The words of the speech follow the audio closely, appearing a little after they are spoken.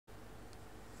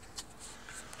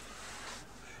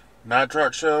Night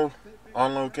Truck Show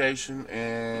on location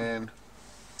in,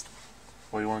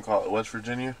 what do you want to call it, West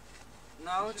Virginia?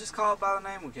 No, just call it by the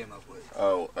name we came up with.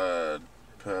 Oh,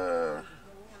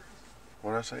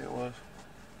 what did I say it was?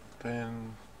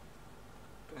 Pen,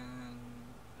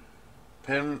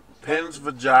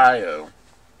 Pennsvagioh.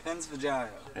 Pennsvagioh.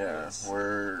 Yeah, Yes.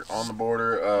 we're on the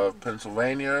border of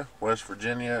Pennsylvania, West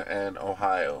Virginia, and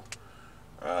Ohio.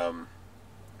 Um,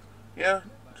 yeah,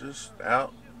 just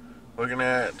out looking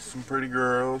at some pretty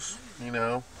girls, you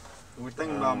know. We're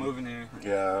thinking about moving here.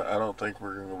 Yeah, I don't think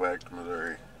we're gonna go back to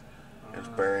Missouri. It's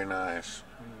very nice.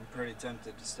 I'm pretty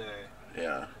tempted to stay.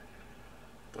 Yeah,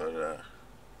 but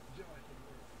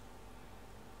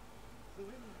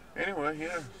anyway,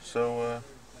 yeah. So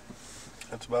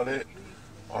that's about it.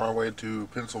 On our way to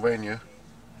Pennsylvania,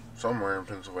 somewhere in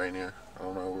Pennsylvania. I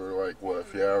don't know. We're like what, a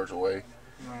few hours away.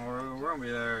 No, we're gonna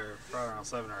be there probably around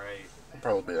 7 or 8. We'll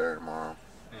probably be there tomorrow.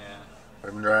 Yeah.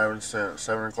 We've been driving since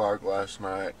 7 o'clock last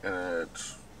night, and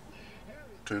it's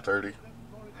 2:30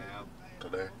 Yeah.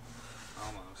 today.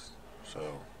 Almost. So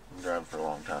we've been driving for a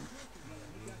long time.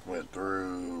 Went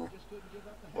through,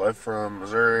 left from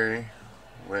Missouri,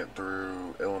 went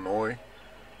through Illinois,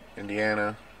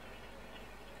 Indiana,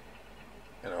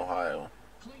 and Ohio.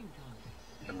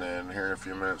 And then here in a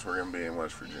few minutes we're going to be in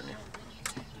West Virginia.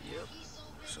 Yep.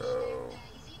 So,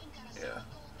 yeah.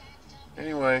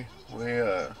 Anyway,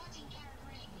 yeah,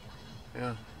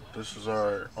 this is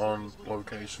our on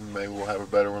location. Maybe we'll have a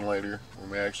better one later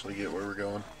when we actually get where we're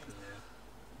going. Yeah.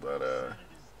 But,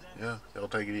 yeah, y'all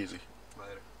take it easy.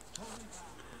 Later.